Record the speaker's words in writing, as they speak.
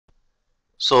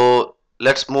So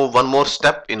let's move one more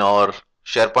step in our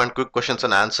SharePoint quick questions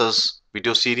and answers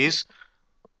video series.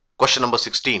 Question number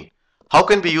 16. How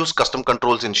can we use custom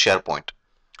controls in SharePoint?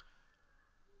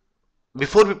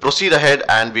 Before we proceed ahead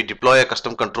and we deploy a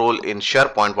custom control in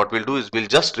SharePoint, what we'll do is we'll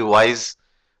just revise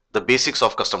the basics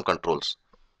of custom controls.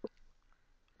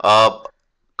 Uh,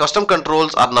 Custom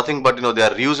controls are nothing but they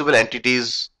are reusable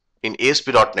entities in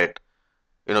ASP.NET,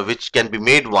 which can be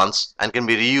made once and can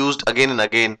be reused again and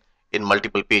again in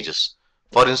multiple pages.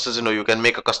 For instance, you can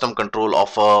make a custom control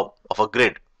of a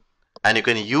grid, and you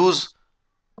can use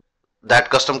that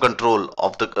custom control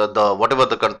of the whatever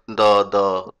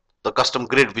the custom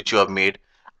grid which you have made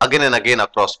again and again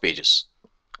across pages.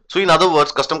 So in other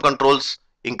words, custom controls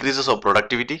increases our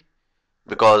productivity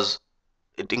because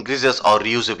it increases our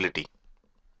reusability.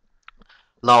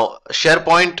 Now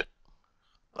SharePoint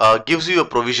gives you a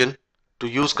provision to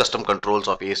use custom controls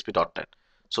of ASP.NET.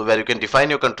 So where you can define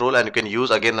your control and you can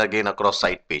use again and again across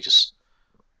site pages.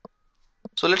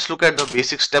 So let's look at the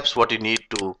basic steps what you need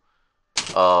to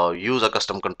use a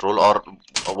custom control, or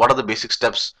what are the basic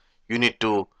steps you need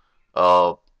to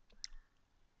what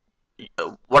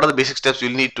are the basic steps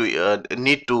you'll need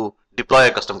to deploy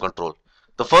a custom control.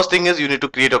 The first thing is you need to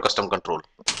create a custom control.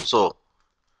 So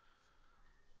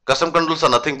custom controls are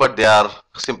nothing but they are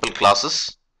simple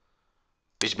classes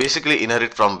which basically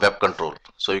inherit from web control.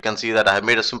 So you can see that I have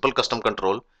made a simple custom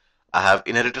control. I have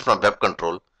inherited from web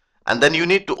control, and then you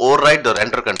need to override the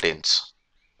render contents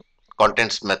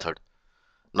method.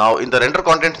 Now in the render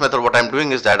contents method, what I'm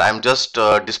doing is that I'm just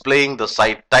displaying the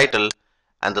site title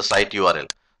and the site URL.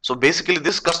 So basically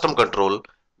this custom control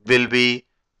will be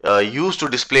used to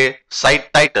display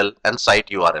site title and site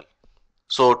URL.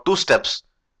 So two steps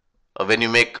when you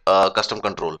make a custom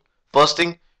control. First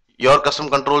thing, your custom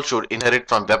control should inherit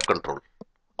from web control.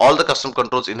 All the custom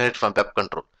controls inherit from web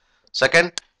control.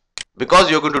 Second, because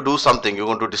you're going to do something, you're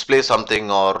going to display something,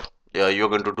 or you're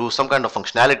going to do some kind of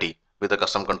functionality with a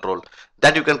custom control,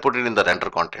 that you can put it in the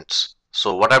render contents.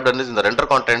 So what I've done is in the render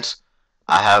contents,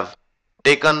 I have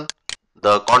taken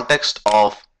the context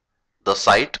of the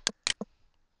site,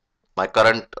 my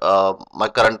current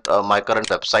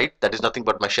website, that is nothing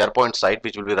but my SharePoint site,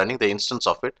 which will be running the instance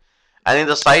of it. And in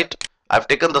the site, I've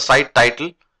taken the site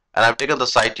title and I've taken the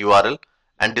site URL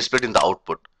and displayed in the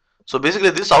output. So basically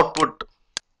this output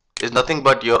is nothing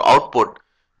but your output,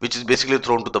 which is basically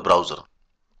thrown to the browser.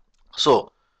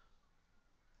 So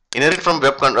inherit from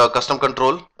custom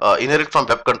control, inherit from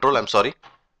web control, I'm sorry,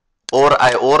 or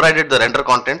I overrided the render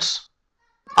contents.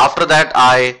 After that,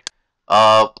 I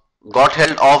got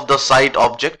held of the site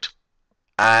object,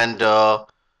 and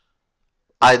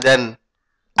I then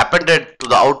appended to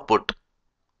the output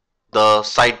the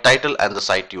site title and the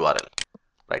site URL.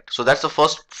 Right. So that's the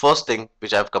first thing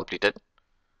which I have completed.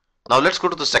 Now let's go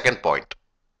to the second point.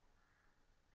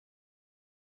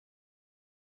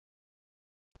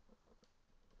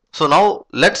 So now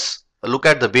let's look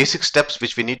at the basic steps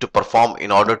which we need to perform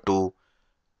in order to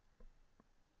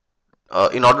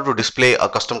display a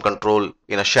custom control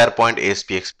in a SharePoint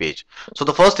ASPX page. So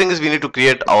the first thing is we need to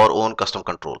create our own custom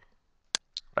control,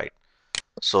 right?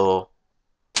 So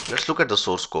let's look at the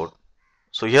source code.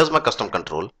 So here's my custom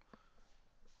control.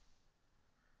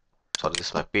 Sorry, this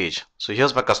is my page. So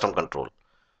here's my custom control.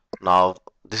 Now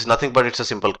this is nothing but it's a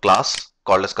simple class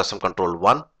called as custom control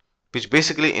 1, which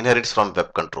basically inherits from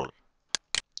web control,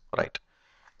 right?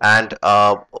 And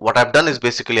what I've done is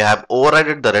basically I have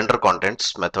overridden the render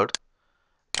contents method,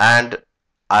 and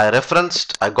I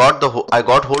got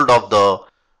hold of the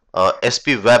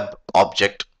SP web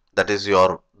object, that is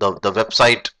the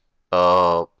website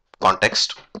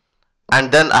context, and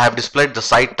then I have displayed the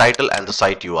site title and the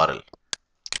site URL.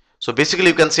 So basically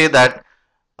you can say that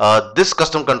this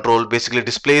custom control basically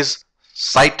displays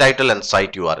site title and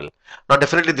site URL. Now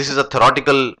definitely this is a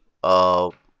theoretical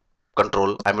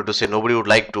control. I mean to say nobody would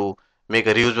like to make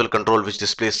a reusable control which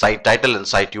displays site title and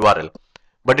site URL.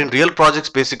 But in real projects,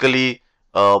 basically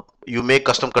you can make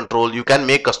custom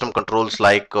controls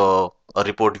like a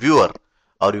report viewer,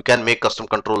 or you can make custom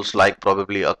controls like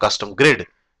probably a custom grid,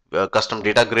 a custom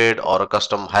data grid, or a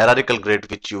custom hierarchical grid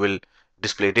which you will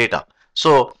display data.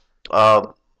 So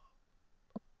for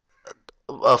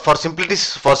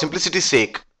simplicity's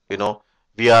sake,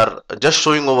 we are just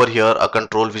showing over here a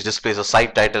control which displays a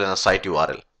site title and a site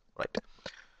URL, right?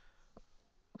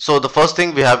 So the first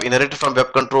thing, we have inherited from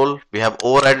web control, we have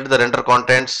overridden the render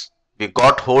contents, we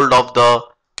got hold of the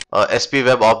SP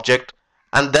web object,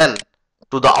 and then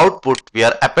to the output we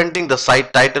are appending the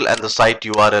site title and the site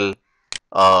URL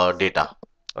data,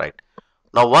 right?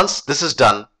 Now once this is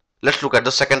done, let's look at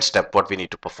the second step what we need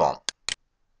to perform.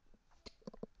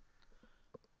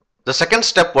 The second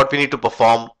step what we need to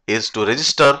perform is to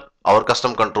register our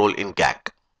custom control in GAC,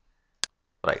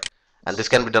 right? And this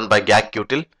can be done by GAC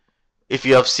util. If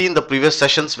you have seen the previous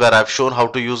sessions where I've shown how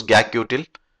to use GAC util,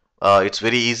 it's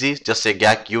very easy. Just say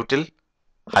GAC util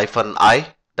 -I,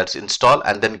 that's install,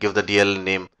 and then give the DLL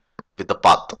name with the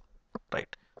path,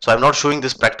 right? So I'm not showing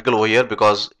this practical over here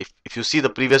because if you see the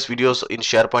previous videos in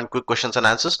SharePoint quick questions and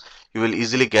answers, you will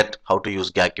easily get how to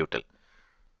use GAC util.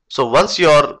 So once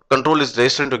your control is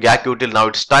registered into GAC util, now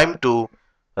it's time to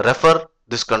refer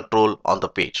this control on the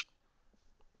page,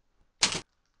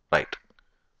 right?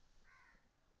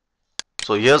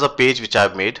 So here's a page which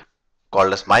I've made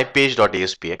called as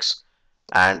mypage.aspx,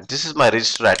 and this is my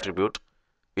register attribute,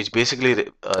 which basically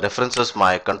references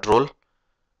my control.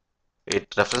 It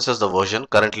references the version.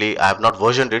 Currently I have not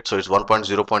versioned it, so it's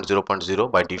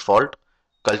 1.0.0.0 by default.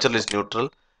 Culture is neutral,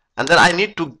 and then I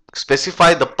need to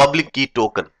specify the public key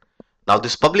token. Now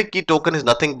this public key token is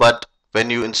nothing but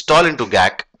when you install into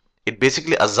GAC, it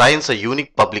basically assigns a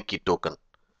unique public key token.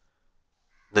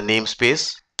 The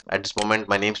namespace, at this moment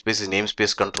my namespace is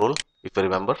namespace control, if you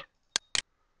remember,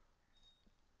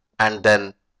 and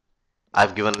then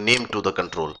I've given a name to the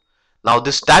control. Now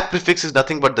this tag prefix is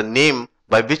nothing but the name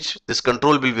by which this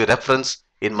control will be referenced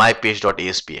in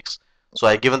mypage.aspx. So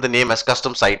I've given the name as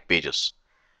custom site pages,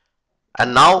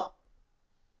 and now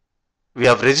we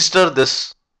have registered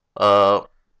this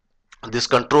this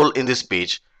control in this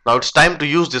page. Now it's time to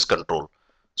use this control.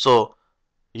 So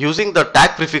using the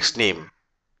tag prefix name,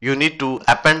 you need to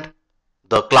append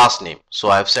the class name. So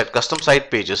I have set custom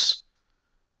site pages,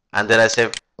 and then I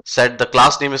said the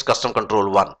class name is custom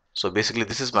control 1. So basically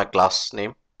this is my class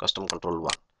name, custom control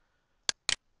 1,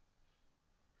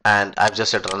 and I've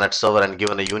just set run at server and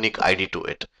given a unique ID to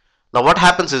it. Now what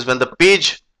happens is when the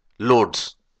page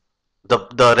loads,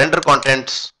 the render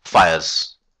contents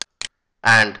fires,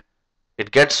 and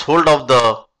it gets hold of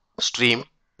the stream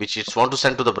which it's want to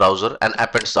send to the browser and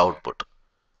appends the output,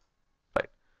 right?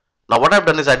 Now what I've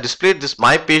done is I displayed this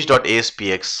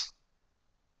mypage.aspx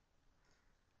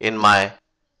in my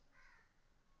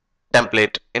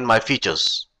template in my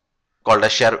features called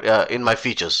as share in my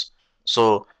features.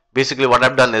 So basically what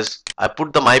I've done is I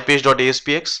put the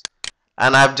mypage.aspx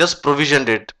and I've just provisioned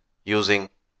it using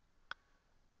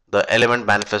the element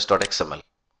manifest.xml.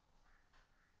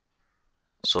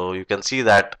 So you can see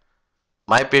that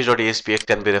mypage.aspx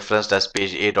can be referenced as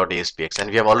page a.aspx, and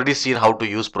we have already seen how to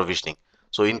use provisioning.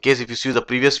 So in case if you see the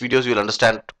previous videos, you will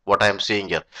understand what I am saying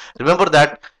here. Remember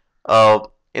that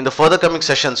in the further coming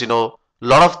sessions, a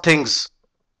lot of things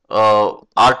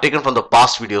are taken from the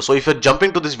past video. So if you're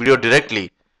jumping to this video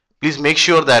directly, please make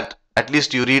sure that at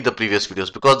least you read the previous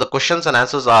videos, because the questions and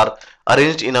answers are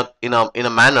arranged in a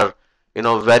manner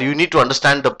where you need to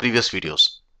understand the previous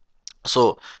videos.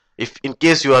 So if in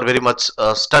case you are very much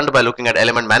stunned by looking at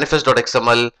element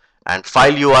manifest.xml and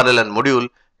file URL and module,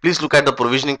 please look at the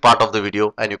provisioning part of the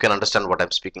video and you can understand what I'm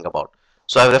speaking about.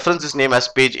 So I've referenced this name as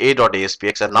page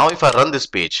a.aspx, and now if I run this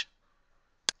page,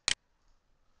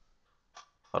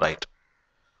 right,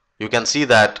 you can see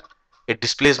that it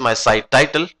displays my site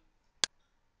title.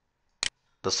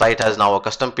 The site has now a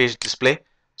custom page display,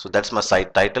 so that's my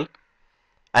site title,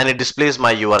 and it displays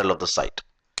my URL of the site.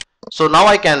 So now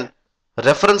I can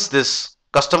reference this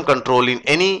custom control in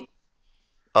any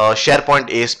SharePoint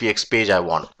ASPX page I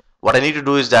want. What I need to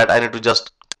do is that I need to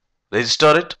just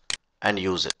register it and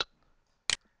use it,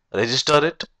 register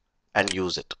it and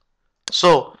use it.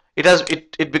 So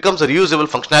it becomes a reusable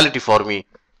functionality for me,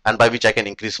 and by which I can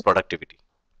increase productivity.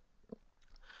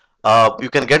 You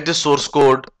can get this source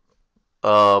code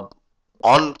on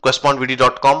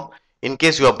questpointvd.com. In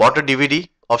case you have bought a DVD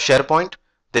of SharePoint,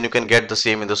 then you can get the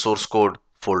same in the source code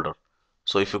folder.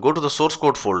 So if you go to the source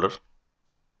code folder,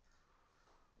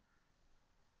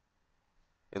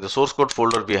 in the source code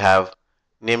folder we have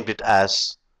named it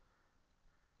as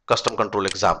custom control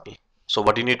example. So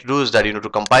what you need to do is that you need to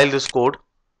compile this code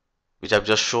which I've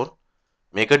just shown,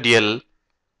 make a DLL,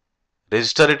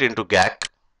 register it into GAC,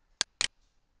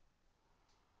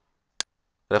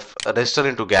 register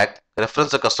into GAC,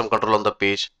 reference the custom control on the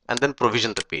page, and then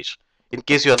provision the page. In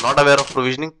case you are not aware of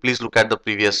provisioning, please look at the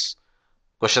previous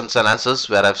questions and answers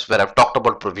where I've talked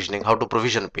about provisioning, how to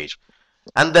provision a page.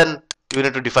 And then you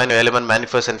need to define your element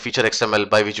manifest and feature XML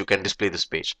by which you can display this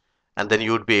page, and then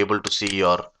you would be able to see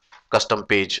your custom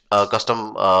page,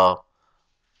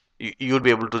 you would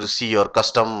be able to see your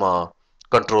custom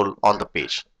control on the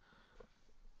page.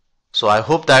 So I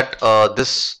hope that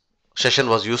this session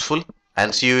was useful,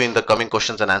 and see you in the coming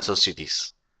questions and answers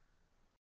series.